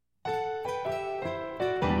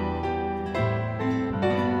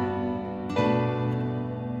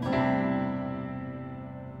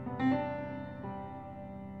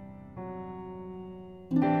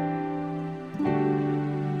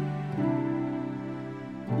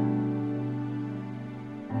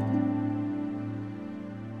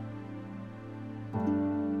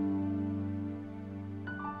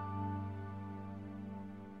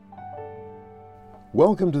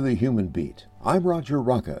Welcome to the Human Beat. I'm Roger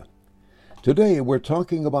Rocka. Today we're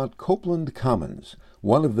talking about Copeland Commons,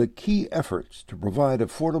 one of the key efforts to provide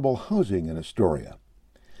affordable housing in Astoria.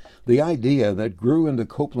 The idea that grew into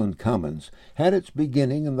Copeland Commons had its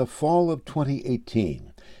beginning in the fall of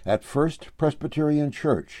 2018 at First Presbyterian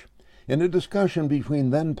Church, in a discussion between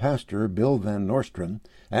then Pastor Bill Van Norstran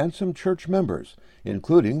and some church members,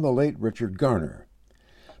 including the late Richard Garner.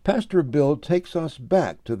 Pastor Bill takes us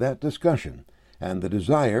back to that discussion and the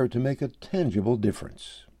desire to make a tangible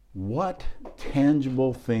difference. What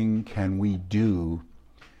tangible thing can we do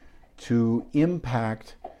to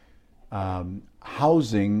impact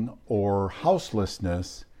housing or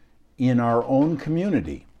houselessness in our own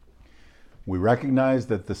community? We recognize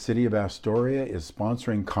that the city of Astoria is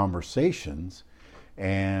sponsoring conversations,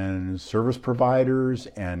 and service providers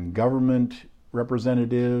and government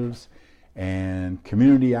representatives and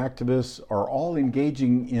community activists are all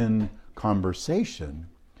engaging in conversation.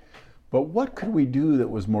 But what could we do that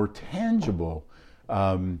was more tangible,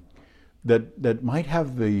 that might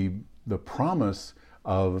have the promise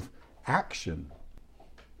of action?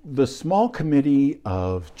 The small committee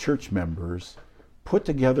of church members put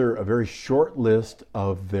together a very short list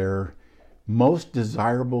of their most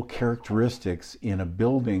desirable characteristics in a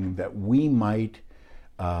building that we might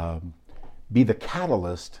be the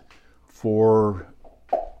catalyst for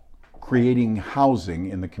creating housing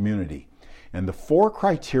in the community. And the four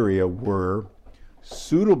criteria were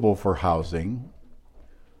suitable for housing,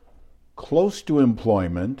 close to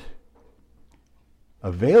employment,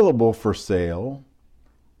 available for sale,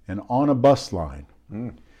 and on a bus line.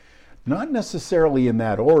 Not necessarily in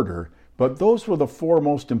that order, but those were the four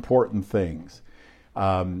most important things.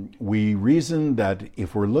 We reasoned that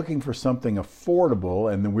if we're looking for something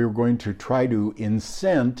affordable, and then we were going to try to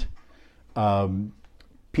incent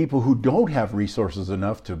people who don't have resources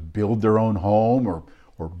enough to build their own home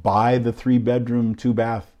or buy the 3-bedroom,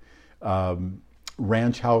 2-bath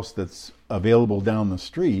ranch house that's available down the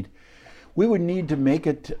street, we would need to make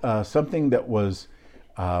it something that was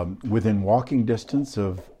within walking distance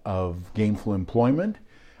of gainful employment,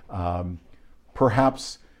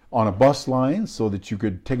 perhaps on a bus line so that you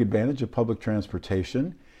could take advantage of public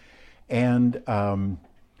transportation, and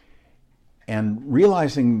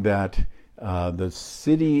realizing that the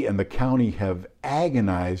city and the county have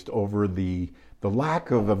agonized over the lack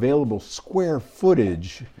of available square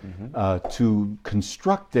footage to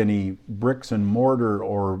construct any bricks and mortar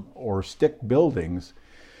or stick buildings.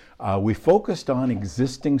 We focused on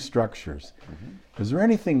existing structures. Is there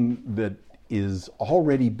anything that is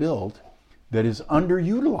already built that is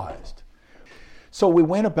underutilized? So we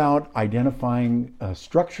went about identifying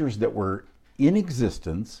structures that were in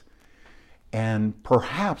existence and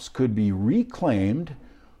perhaps could be reclaimed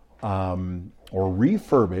or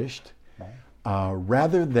refurbished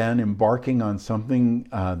rather than embarking on something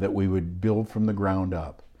that we would build from the ground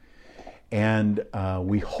up. And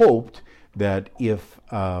we hoped that if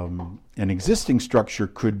an existing structure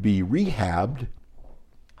could be rehabbed,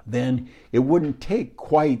 then it wouldn't take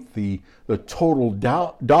quite the total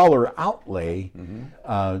dollar outlay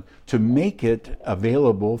to make it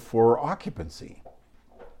available for occupancy.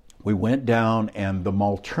 We went down, and the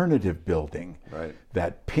Malternative building, right,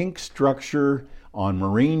 that pink structure on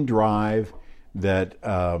Marine Drive that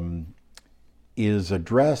is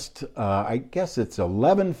addressed, I guess it's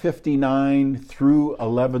 1159 through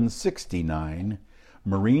 1169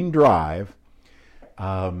 Marine Drive.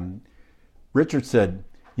 Richard said,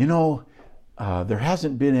 there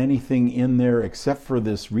hasn't been anything in there except for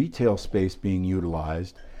this retail space being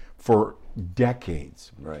utilized for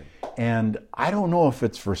decades. Right. And I don't know if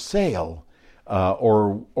it's for sale,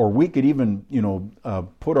 or we could even,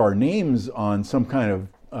 put our names on some kind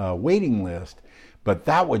of waiting list. But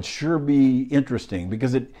that would sure be interesting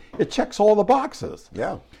because it checks all the boxes.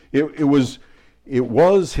 Yeah. It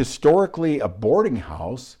was historically a boarding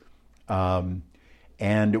house, and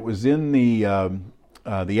it was in the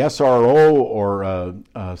SRO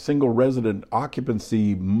or single resident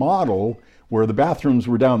occupancy model, where the bathrooms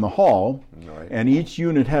were down the hall, right, and each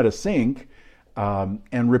unit had a sink, and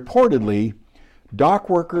reportedly dock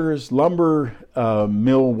workers, lumber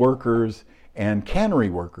mill workers, and cannery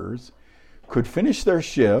workers could finish their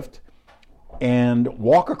shift and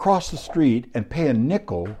walk across the street and pay a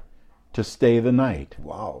nickel to stay the night.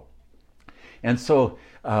 Wow. And so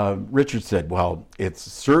Richard said, well, it's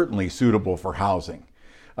certainly suitable for housing.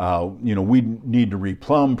 We need to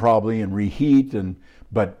replumb probably and reheat,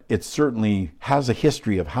 but it certainly has a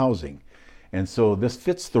history of housing. And so this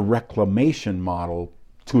fits the reclamation model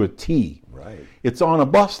to a T. Right. It's on a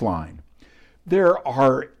bus line. there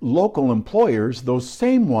are local employers, those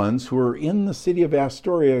same ones who are in the city of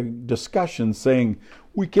Astoria discussions saying,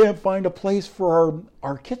 we can't find a place for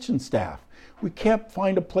our kitchen staff. We can't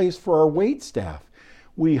find a place for our wait staff.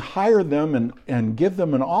 We hire them and give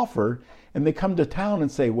them an offer, and they come to town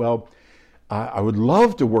and say, well, I would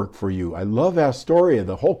love to work for you. I love Astoria,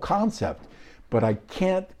 the whole concept, but I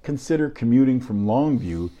can't consider commuting from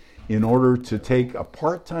Longview in order to take a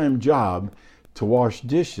part-time job to wash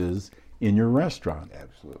dishes in your restaurant.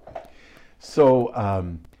 Absolutely. So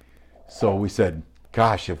we said,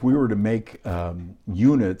 gosh, if we were to make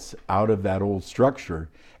units out of that old structure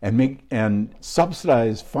and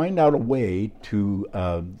subsidize, find out a way to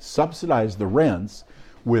subsidize the rents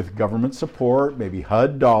with government support, maybe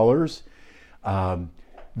HUD dollars,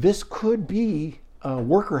 this could be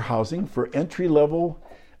worker housing for entry-level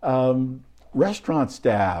restaurant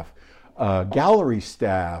staff, gallery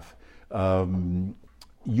staff,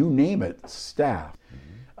 you name it, staff.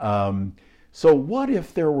 So what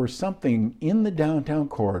if there were something in the downtown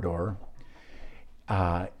corridor,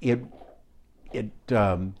 it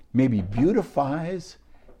maybe beautifies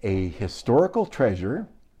a historical treasure,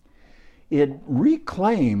 it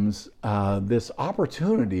reclaims this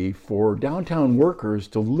opportunity for downtown workers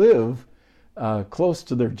to live close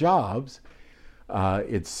to their jobs.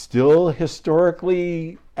 It's still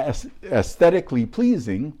historically, aesthetically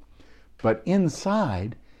pleasing, but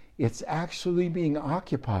inside it's actually being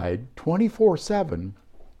occupied 24/7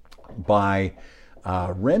 by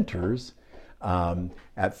renters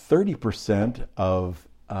at 30% of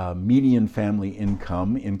median family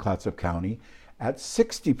income in Clatsop County, at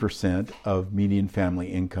 60% of median family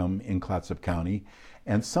income in Clatsop County,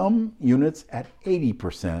 and some units at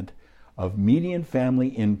 80% of median family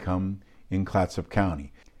income in Clatsop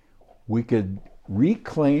County. We could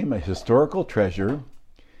reclaim a historical treasure,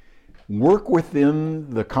 work within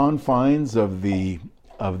the confines of the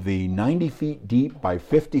 90 feet deep by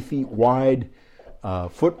 50 feet wide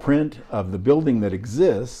footprint of the building that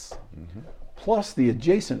exists, plus the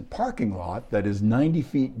adjacent parking lot that is 90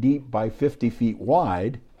 feet deep by 50 feet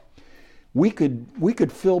wide. We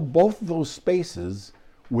could fill both of those spaces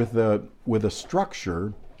with a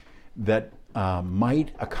structure that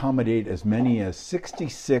might accommodate as many as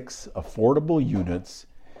 66 affordable units,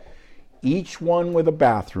 each one with a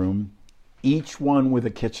bathroom, each one with a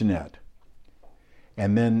kitchenette.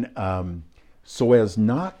 And then so as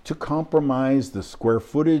not to compromise the square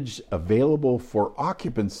footage available for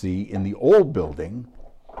occupancy in the old building,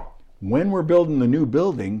 when we're building the new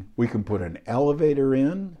building, we can put an elevator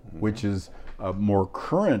in, which is a more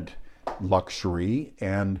current luxury,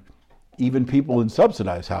 and even people in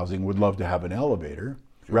subsidized housing would love to have an elevator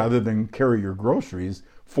rather than carry your groceries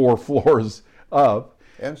 4 floors up.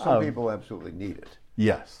 And some people absolutely need it.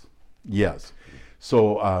 Yes, yes.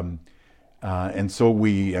 So, and so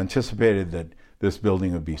we anticipated that this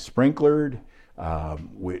building would be sprinklered,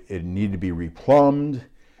 it needed to be replumbed,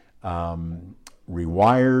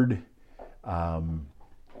 rewired.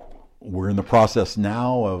 We're in the process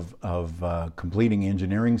now of completing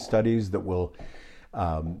engineering studies that will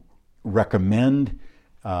recommend,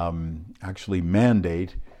 actually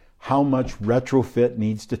mandate, how much retrofit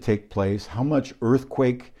needs to take place, how much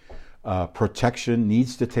earthquake protection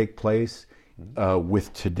needs to take place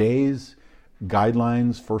with today's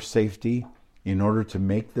guidelines for safety in order to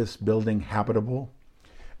make this building habitable.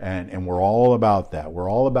 And we're all about that. We're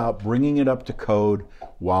all about bringing it up to code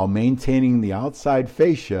while maintaining the outside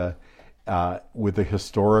fascia with the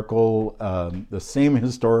historical, the same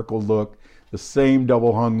historical look, the same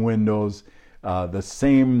double hung windows, the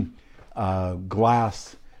same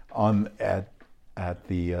glass at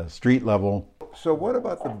the street level. So what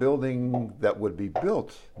about the building that would be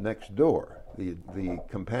built next door, the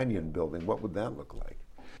companion building? What would that look like?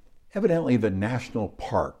 Evidently, the national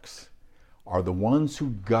parks are the ones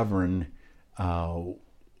who govern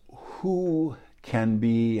who can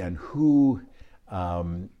be and who,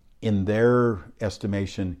 in their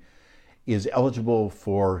estimation, is eligible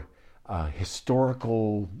for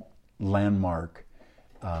historical landmark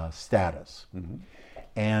status.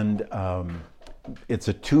 And it's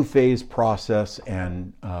a 2-phase process,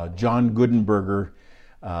 and John Goodenberger,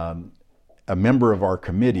 a member of our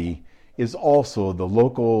committee, is also the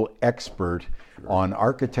local expert on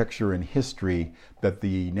architecture and history that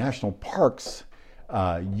the national parks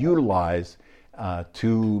utilize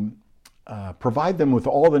to provide them with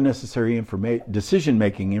all the necessary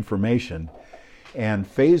decision-making information. And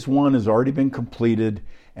phase 1 has already been completed,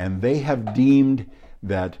 and they have deemed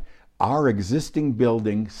that our existing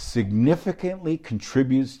building significantly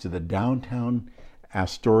contributes to the downtown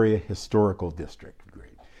Astoria Historical District.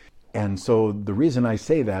 Great. And so the reason I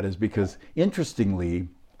say that is because, interestingly,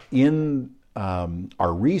 in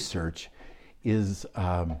our research is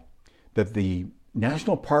that the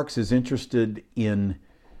National Parks is interested in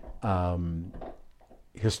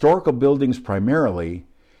historical buildings primarily,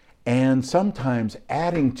 and sometimes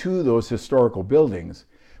adding to those historical buildings.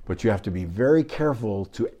 But you have to be very careful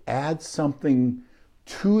to add something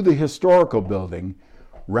to the historical building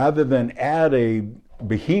rather than add a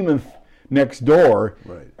behemoth next door,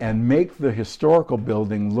 right, and make the historical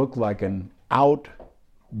building look like an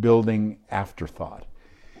outbuilding afterthought.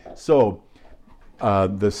 So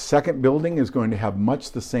the second building is going to have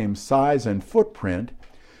much the same size and footprint,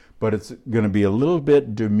 but it's going to be a little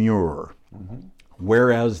bit demure.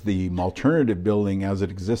 Whereas the alternative building as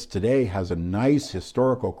it exists today has a nice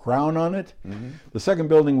historical crown on it, the second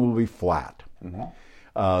building will be flat.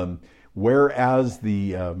 Whereas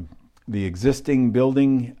the existing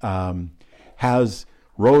building has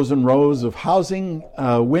rows and rows of housing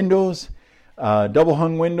windows, double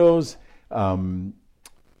hung windows. The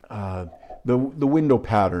window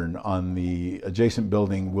pattern on the adjacent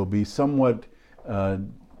building will be somewhat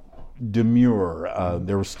demure.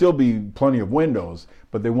 There will still be plenty of windows,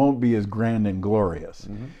 but they won't be as grand and glorious.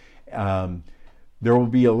 There will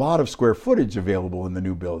be a lot of square footage available in the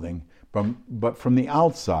new building, but from the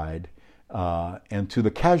outside and to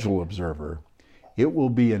the casual observer, it will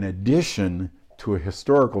be an addition to a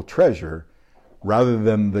historical treasure rather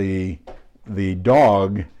than the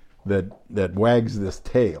dog that wags this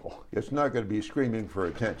tail. It's not going to be screaming for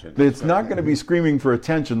attention. It's not going to be screaming for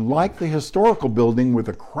attention like the historical building with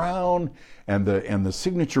a crown and the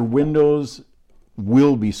signature windows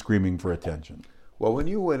will be screaming for attention. Well, when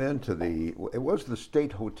you went into it was the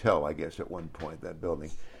State Hotel, I guess, at one point, that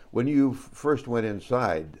building. When you first went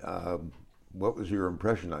inside, what was your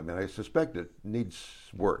impression? I mean, I suspect it needs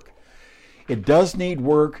work. It does need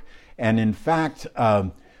work, and in fact,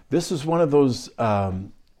 this is one of those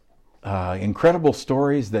incredible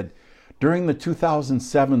stories that during the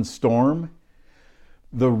 2007 storm,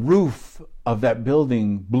 the roof of that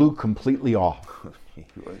building blew completely off.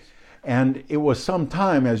 And it was some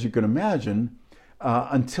time, as you can imagine,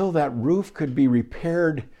 until that roof could be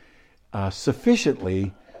repaired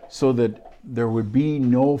sufficiently so that there would be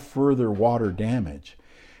no further water damage.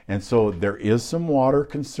 And so there is some water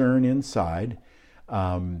concern inside,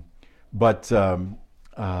 but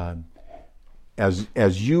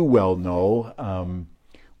as you well know,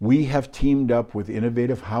 we have teamed up with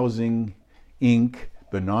Innovative Housing, Inc.,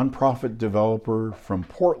 the nonprofit developer from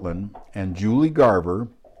Portland, and Julie Garver,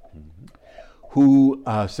 who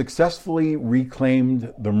successfully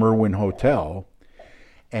reclaimed the Merwin Hotel.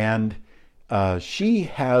 And she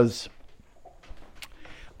has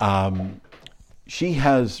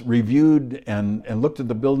reviewed and looked at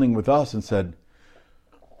the building with us and said,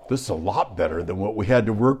 this is a lot better than what we had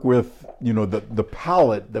to work with, the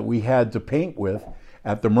palette that we had to paint with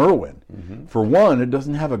at the Merwin. For one, it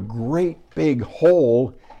doesn't have a great big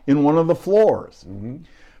hole in one of the floors.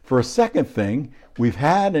 For a second thing, we've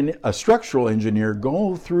had a structural engineer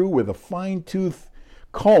go through with a fine-tooth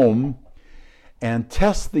comb and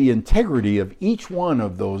test the integrity of each one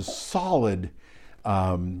of those solid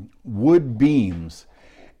wood beams.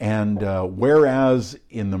 And whereas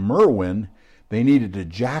in the Merwin, they needed to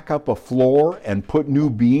jack up a floor and put new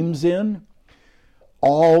beams in,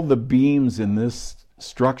 all the beams in this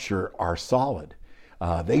structure are solid.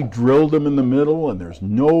 They drilled them in the middle and there's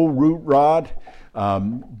no root rot,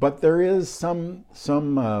 but there is some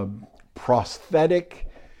prosthetic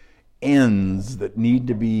ends that need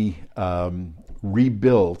to be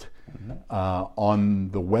rebuilt on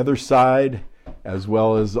the weather side as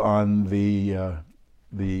well as on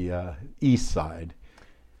the east side.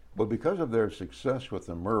 Well, because of their success with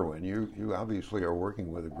the Merwin, you obviously are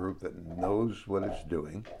working with a group that knows what it's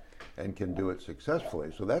doing and can do it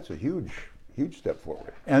successfully. So that's a huge step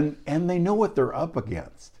forward. And they know what they're up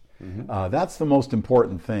against. That's the most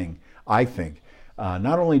important thing, I think.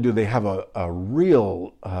 Not only do they have a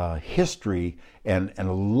real history and a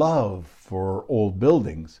love for old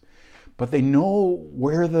buildings, but they know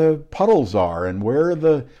where the puddles are and where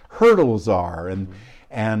the hurdles are.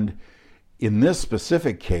 And in this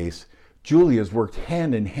specific case, Julie has worked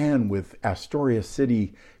hand in hand with Astoria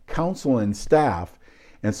City Council and staff,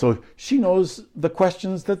 and so she knows the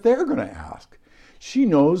questions that they're going to ask. She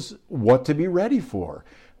knows what to be ready for.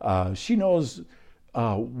 She knows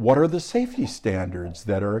what are the safety standards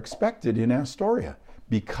that are expected in Astoria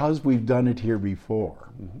because we've done it here before.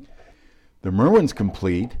 The Merwin's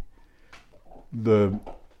complete. The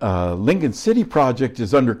Lincoln City project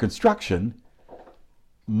is under construction.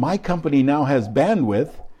 My company now has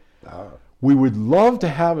bandwidth. We would love to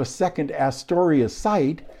have a second Astoria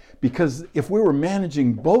site, because if we were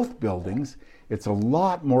managing both buildings, it's a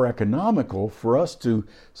lot more economical for us to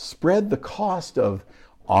spread the cost of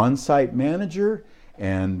on-site manager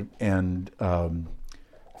and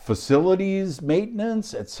facilities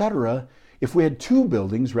maintenance, etc., if we had two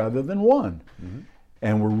buildings rather than one. Mm-hmm.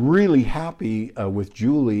 And we're really happy with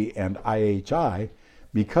Julie and IHI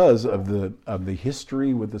because of the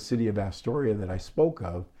history with the city of Astoria that I spoke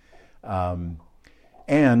of,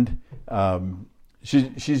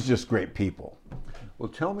 she's just great people. Well,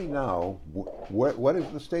 tell me now, what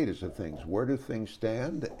is the status of things? Where do things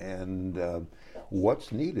stand, and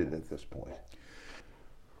what's needed at this point?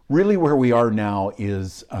 Really, where we are now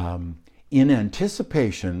is in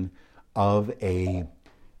anticipation of a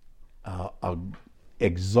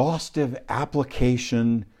exhaustive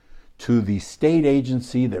application to the state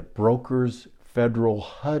agency that brokers federal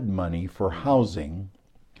HUD money for housing.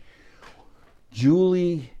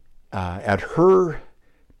 Julie, at her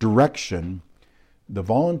direction, the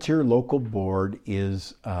volunteer local board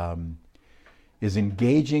is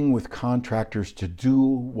engaging with contractors to do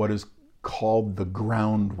what is called the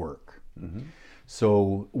groundwork. Mm-hmm.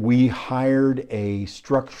 So we hired a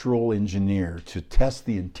structural engineer to test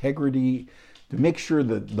the integrity, to make sure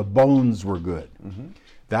that the bones were good. Mm-hmm.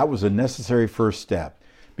 That was a necessary first step,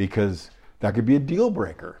 because that could be a deal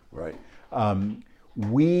breaker. Right.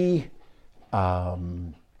 We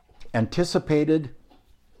anticipated,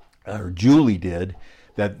 or Julie did,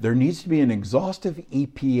 that there needs to be an exhaustive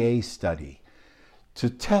EPA study to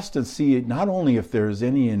test and see not only if there's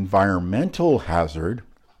any environmental hazard,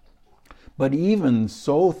 but even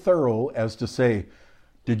so thorough as to say,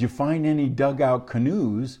 did you find any dugout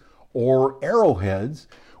canoes or arrowheads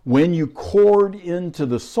when you cored into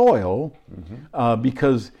the soil? Mm-hmm.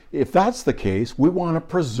 Because if that's the case, we want to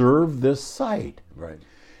preserve this site. Right.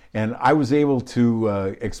 And I was able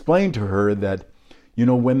to explain to her that,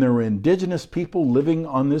 when there were indigenous people living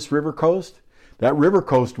on this river coast, that river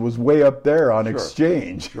coast was way up there on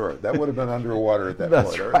Exchange. Sure, that would have been underwater at that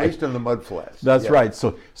point, or right. at least in the mud flats. That's right.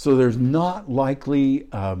 So there's not likely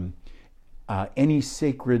any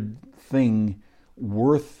sacred thing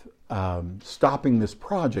worth stopping this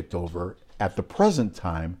project over at the present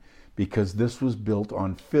time, because this was built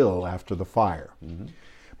on fill after the fire. Mm-hmm.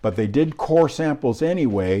 But they did core samples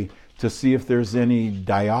anyway to see if there's any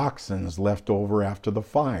dioxins left over after the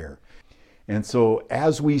fire. And so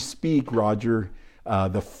as we speak, Roger,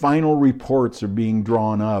 the final reports are being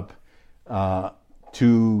drawn up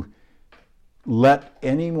to let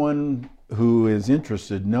anyone who is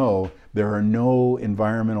interested know there are no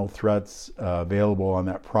environmental threats available on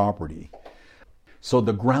that property. So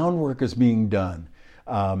the groundwork is being done.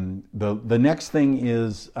 The next thing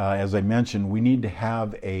is, as I mentioned, we need to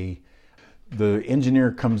have the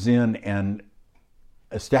engineer comes in and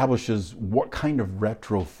establishes what kind of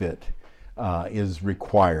retrofit is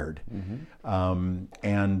required. Mm-hmm.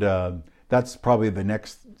 And that's probably the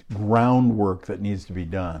next groundwork that needs to be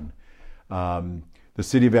done. The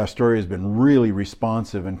city of Astoria has been really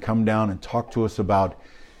responsive and come down and talk to us about,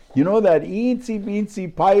 that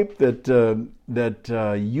eensy-beensy pipe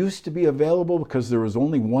that used to be available because there was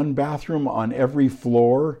only one bathroom on every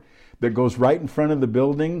floor that goes right in front of the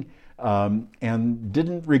building, and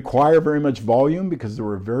didn't require very much volume because there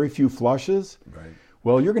were very few flushes. Right.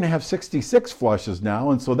 Well, you're going to have 66 flushes now,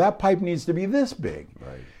 and so that pipe needs to be this big.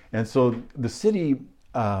 Right. And so the city's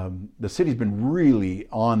been really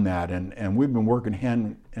on that, and we've been working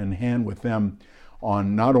hand in hand with them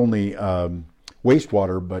on not only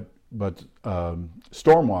wastewater but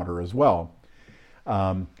stormwater as well.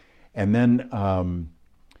 And then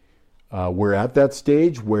we're at that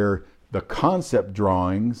stage where the concept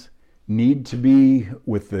drawings need to be,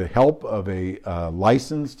 with the help of a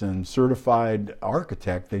licensed and certified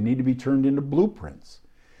architect, they need to be turned into blueprints.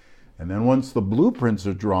 And then once the blueprints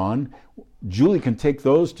are drawn, Julie can take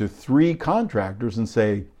those to 3 contractors and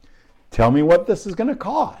say, tell me what this is going to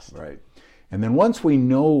cost. Right. And then once we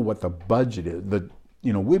know what the budget is,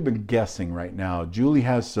 we've been guessing right now. Julie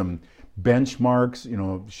has some benchmarks.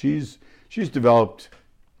 She's developed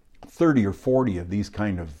 30 or 40 of these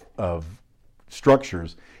kind of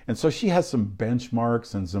structures. And so she has some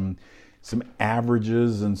benchmarks and some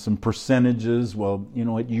averages and some percentages. Well,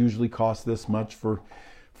 it usually costs this much for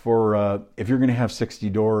if you're going to have 60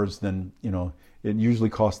 doors, then it usually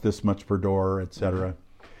costs this much per door, etc.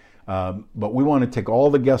 But we want to take all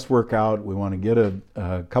the guesswork out. We want to get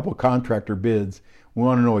a couple contractor bids. We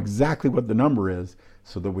want to know exactly what the number is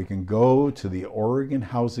so that we can go to the Oregon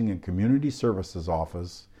Housing and Community Services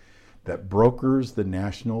Office that brokers the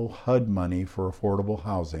national HUD money for affordable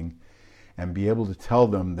housing and be able to tell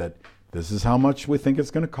them that This is how much we think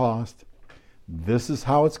it's going to cost. This is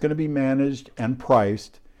how it's going to be managed and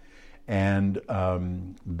priced. And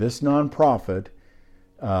this nonprofit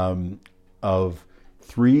of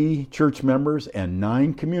 3 church members and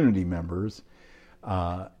 9 community members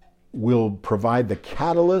will provide the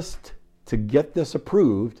catalyst to get this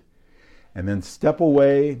approved, and then step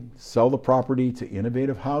away, sell the property to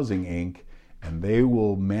Innovative Housing, Inc., and they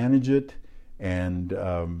will manage it, and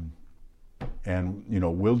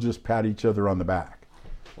we'll just pat each other on the back.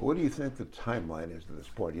 What do you think the timeline is to this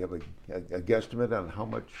point? Do you have a guesstimate on how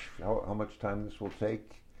much time this will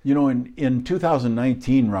take? In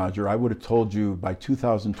 2019, Roger, I would have told you by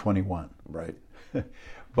 2021. Right.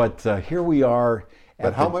 But here we are.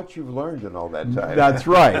 But how much you've learned in all that time. That's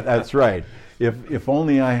right. That's right. If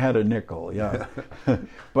only I had a nickel. Yeah.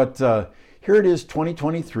 But here it is,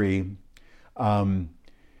 2023.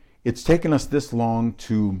 It's taken us this long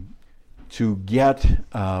to get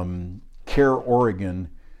Care Oregon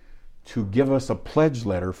to give us a pledge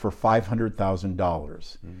letter for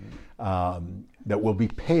 $500,000 that will be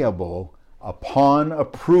payable upon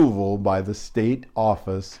approval by the state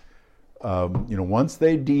office. Once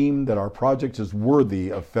they deem that our project is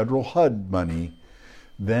worthy of federal HUD money,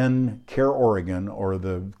 then Care Oregon, or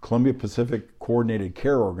the Columbia Pacific Coordinated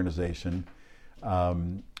Care Organization,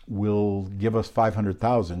 will give us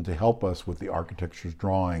 $500,000 to help us with the architecture's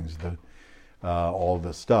drawings, all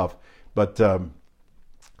this stuff. But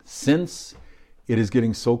since it is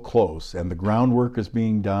getting so close, and the groundwork is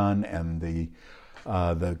being done, and the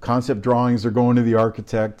concept drawings are going to the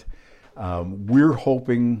architect, we're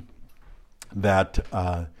hoping that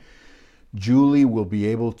Julie will be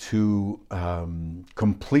able to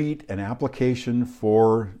complete an application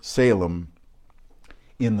for Salem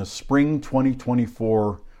in the spring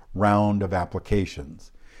 2024 round of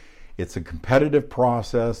applications. It's a competitive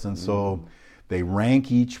process, and so they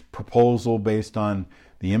rank each proposal based on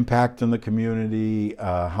the impact in the community,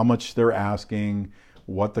 how much they're asking,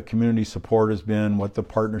 what the community support has been, what the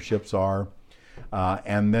partnerships are.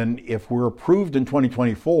 And then if we're approved in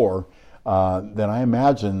 2024, then I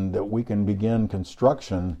imagine that we can begin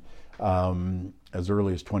construction as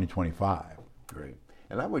early as 2025. Great.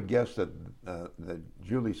 And I would guess that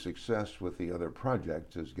Julie's success with the other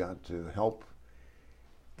projects has got to help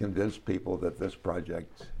convince people that this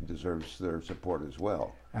project deserves their support as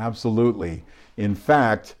well. Absolutely. In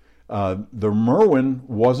fact, the Merwin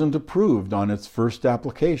wasn't approved on its first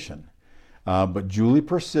application, but Julie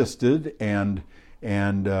persisted and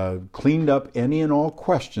cleaned up any and all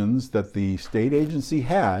questions that the state agency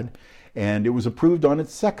had, and it was approved on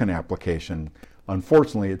its second application.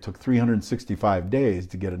 Unfortunately, it took 365 days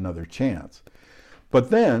to get another chance. But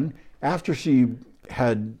then, after she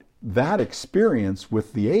had that experience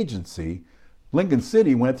with the agency, Lincoln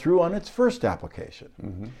City went through on its first application.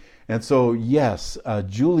 Mm-hmm. And so, yes,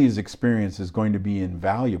 Julie's experience is going to be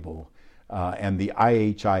invaluable, and the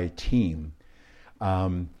IHI team.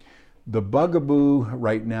 The bugaboo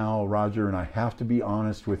right now, Roger, and I have to be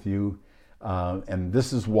honest with you, and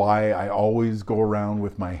this is why I always go around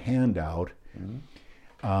with my hand out.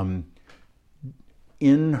 Mm-hmm.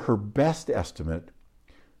 In her best estimate,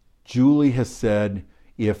 Julie has said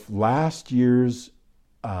if last year's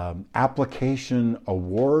application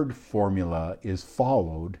award formula is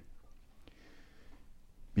followed,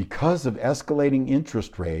 because of escalating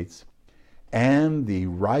interest rates and the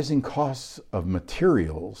rising costs of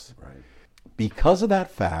materials, right. Because of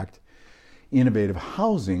that fact, Innovative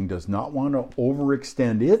Housing does not want to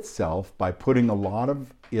overextend itself by putting a lot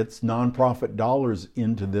of its nonprofit dollars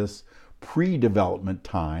into this pre-development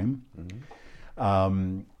time,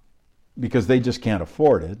 because they just can't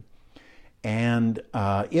afford it. And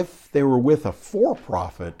if they were with a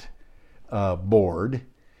for-profit board,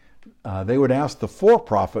 they would ask the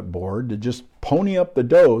for-profit board to just pony up the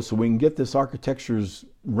dough so we can get this architecture's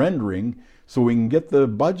rendering, so we can get the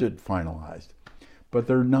budget finalized. But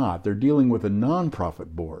they're not. They're dealing with a nonprofit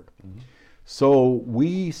board. Mm-hmm. So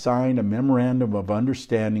we signed a memorandum of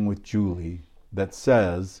understanding with Julie that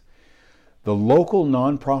says the local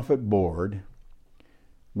nonprofit board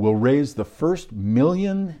will raise the first $1.5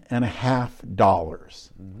 million.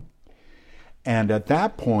 Mm-hmm. And at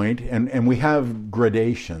that point, and we have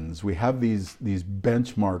gradations, we have these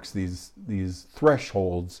benchmarks, these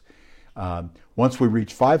thresholds. Once we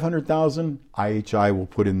reach 500,000, IHI will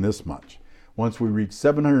put in this much. Once we reach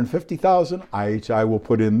 750,000, IHI will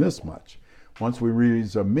put in this much. Once we reach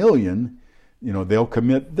 $1 million, they'll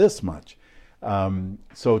commit this much.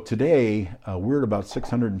 So today we're at about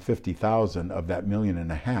 650,000 of that $1.5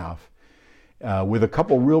 million, with a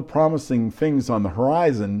couple real promising things on the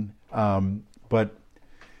horizon. But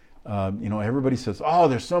everybody says, oh,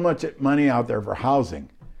 there's so much money out there for housing.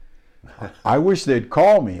 I wish they'd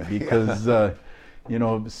call me because,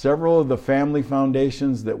 several of the family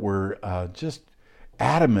foundations that were just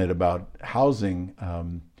adamant about housing,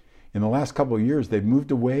 in the last couple of years, they've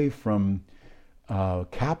moved away from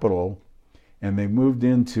capital and they moved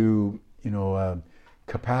into,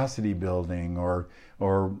 capacity building or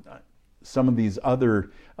some of these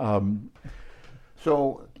other.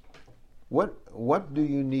 So, what do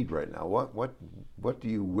you need right now? What do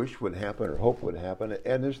you wish would happen or hope would happen?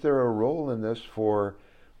 And is there a role in this for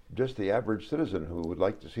just the average citizen who would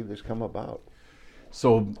like to see this come about?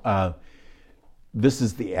 So, this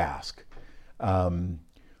is the ask.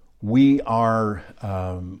 We are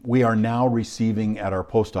now receiving at our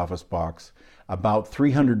post office box about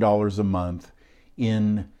 $300 a month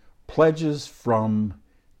in pledges from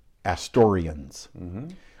Astorians.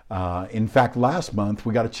 Mm-hmm. In fact, last month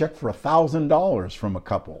we got a check for $1,000 from a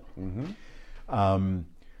couple. Mm-hmm.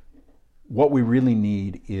 What we really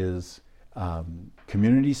need is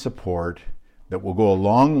community support that will go a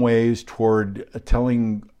long ways toward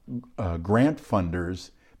telling grant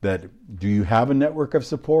funders that, do you have a network of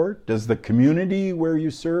support? Does the community where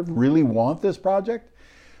you serve really want this project?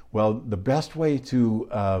 Well, the best way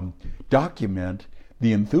to document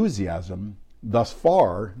the enthusiasm thus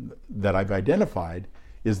far that I've identified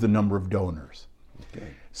is the number of donors. Okay.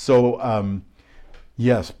 So,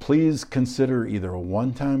 yes, please consider either a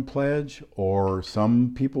one-time pledge or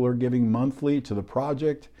some people are giving monthly to the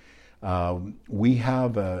project. We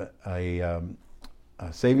have a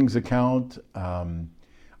savings account.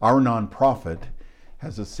 Our nonprofit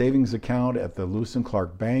has a savings account at the Lewis and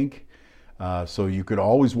Clark Bank. So you could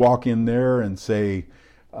always walk in there and say,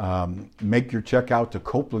 make your check out to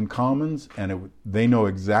Copeland Commons, and they know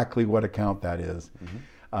exactly what account that is.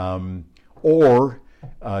 Mm-hmm. Or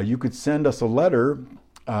you could send us a letter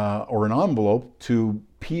or an envelope to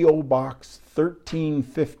P.O. Box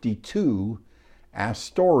 1352,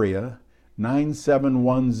 Astoria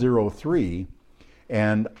 97103.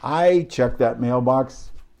 And I check that mailbox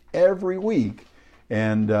every week,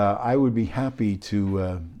 and I would be happy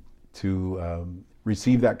to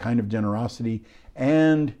receive that kind of generosity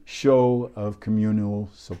and show of communal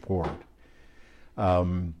support.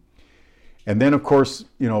 And then, of course,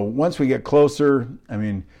 once we get closer,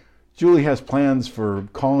 Julie has plans for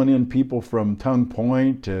calling in people from Tongue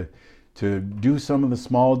Point to do some of the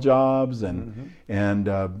small jobs and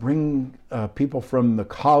bring people from the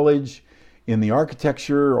college in the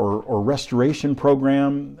architecture or restoration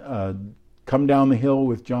program, come down the hill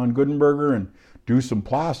with John Goodenberger and do some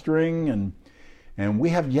plastering, and we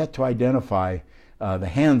have yet to identify the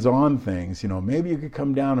hands-on things. Maybe you could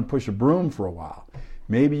come down and push a broom for a while.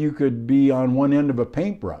 Maybe you could be on one end of a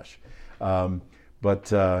paintbrush. But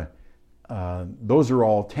those are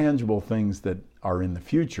all tangible things that are in the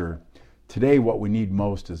future. Today, what we need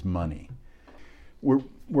most is money.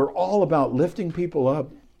 We're all about lifting people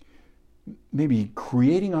up, maybe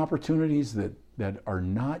creating opportunities that are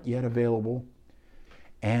not yet available,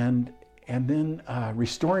 and then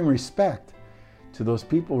restoring respect to those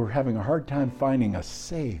people who are having a hard time finding a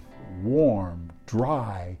safe, warm,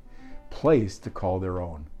 dry place to call their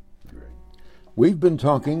own. We've been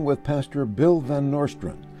talking with Pastor Bill Van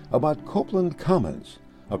Norstran about Copeland Commons,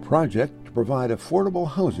 a project to provide affordable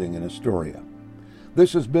housing in Astoria.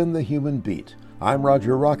 This has been The Human Beat. I'm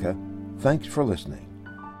Roger Rocka. Thanks for listening.